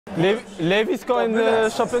Levy scored in the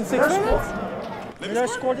Champions League final? Miller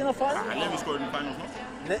scored in the final? Levy scored in the finals, no?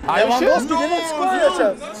 Lewandowski didn't score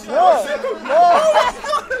yet. No.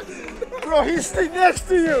 Bro, he's sitting next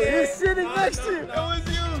to you. He's sitting next to you. That was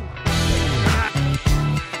you.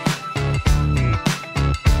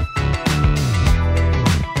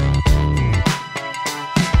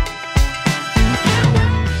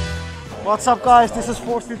 What's up, guys? This is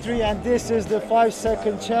 43 and this is the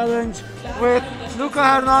 5-second challenge with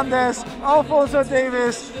Hernández, Alphonso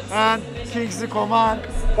Davies and Kingsley Coman.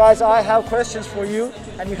 Guys, I have questions for you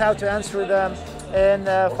and you have to answer them in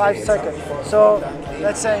 5 seconds. So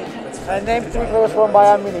let's say name 3 players from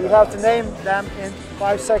Bayern Munich. You have to name them in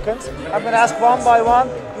 5 seconds. I'm going to ask one by one.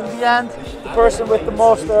 In the end, the person with the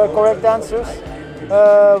most correct answers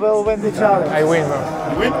will win the challenge. I win, bro.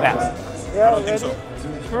 You win? Yeah, I don't think so.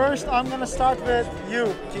 First, I'm going to start with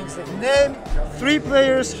you, Kingsley. Name 3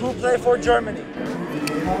 players who play for Germany.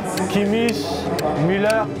 Kimmich,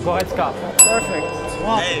 Müller, Goretzka. Perfect.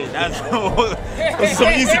 One. Hey, those are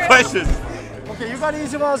some easy questions. Okay, you got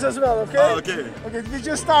easy ones as well, okay? Oh, okay. Okay, we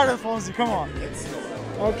just started, Fonzie, come on.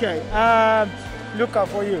 Okay, Luca,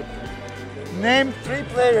 for you. Name 3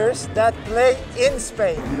 players that play in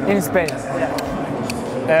Spain. In Spain.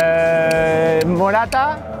 Yeah.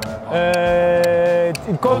 Morata,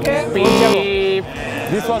 Koke,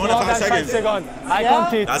 This was more than 5 seconds. I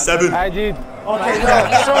counted. That's 7. I did. Okay, no,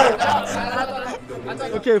 sorry.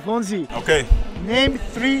 Okay, Fonzie. Okay. Name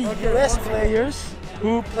 3 US players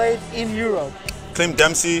who played in Europe. Clem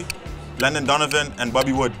Dempsey, Landon Donovan, and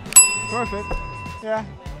Bobby Wood. Perfect. Yeah.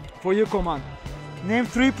 For you, Coman. Name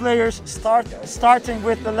 3 players starting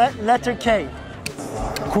with the letter K.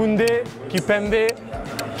 Koundé, Kipembe,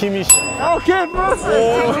 Kimmich. Okay,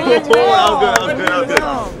 perfect.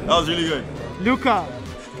 That was really good. Luca,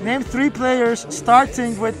 name 3 players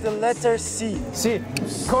starting with the letter C. Si.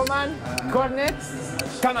 Coman, Cornet,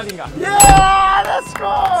 Camavinga. Yeah, let's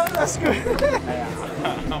go. That's good.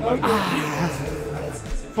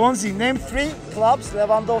 Fonzie, name 3 clubs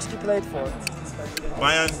Lewandowski played for.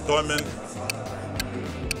 Bayern, Dortmund.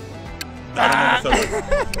 I don't know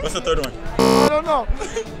what's the third one. I don't know.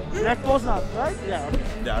 Lech Poznan, right? Yeah.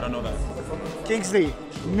 Yeah, I don't know that. Kingsley,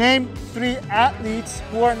 name 3 athletes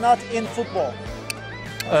who are not in football.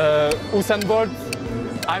 Usain Bolt,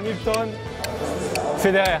 Hamilton,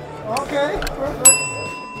 Federer. Okay, perfect.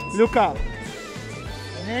 Luca,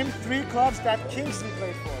 name 3 clubs that Kingsley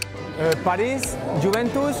played for. Paris,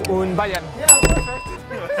 Juventus und Bayern. Yeah, perfect.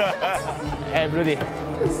 Hey, Brody.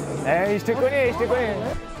 Hey, je te connais.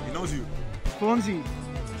 He knows you. Fonzie,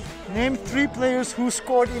 name 3 players who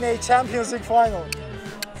scored in a Champions League final.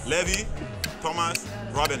 Levy, Thomas,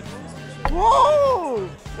 Robin. Whoa!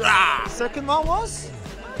 Ah! Second one was?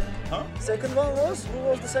 Huh? Second one was? Who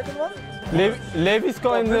was the second one? Levy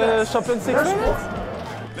scored in the Champions League final?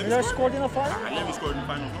 Miller scored in the final? Levy scored in the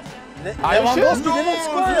finals, no? Lewandowski didn't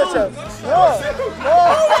score yet. No.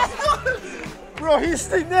 Bro, he's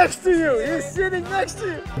sitting next to you. He's sitting next to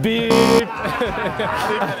you. Beep.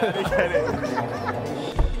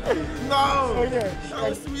 No! Okay. That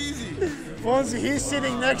was too easy. Fonzie, he's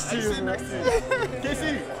sitting next to you. Bro.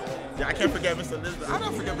 Casey. Yeah, I can't forget Mr. Lisbon. I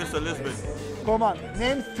don't forget Mr. Lisbon. Come on,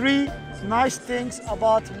 name 3 nice things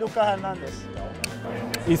about Hernández.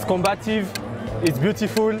 He's combative, he's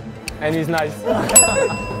beautiful, and he's nice.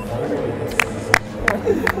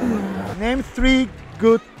 Name 3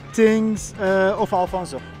 good things of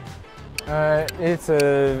Alphonso. It's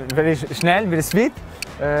very schnell, very sweet.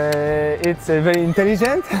 It's very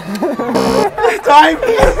intelligent. Time!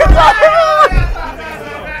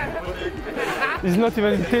 He's not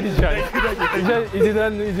even intelligent. He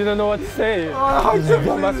didn't know what to say. He's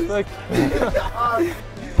dumb as fuck.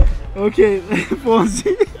 Okay,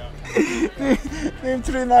 Fonzie. Name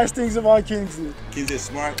 3 nice things about Kingsley. Kingsley is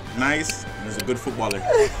smart, nice, and he's a good footballer.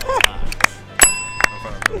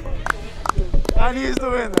 And he's the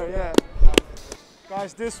winner, yeah.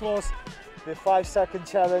 Guys, this was the 5-second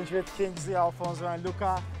challenge with Kingsley, Alphonso and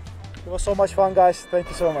Luca. It was so much fun, guys. Thank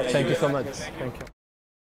you so much. Thank you so much. Thank you.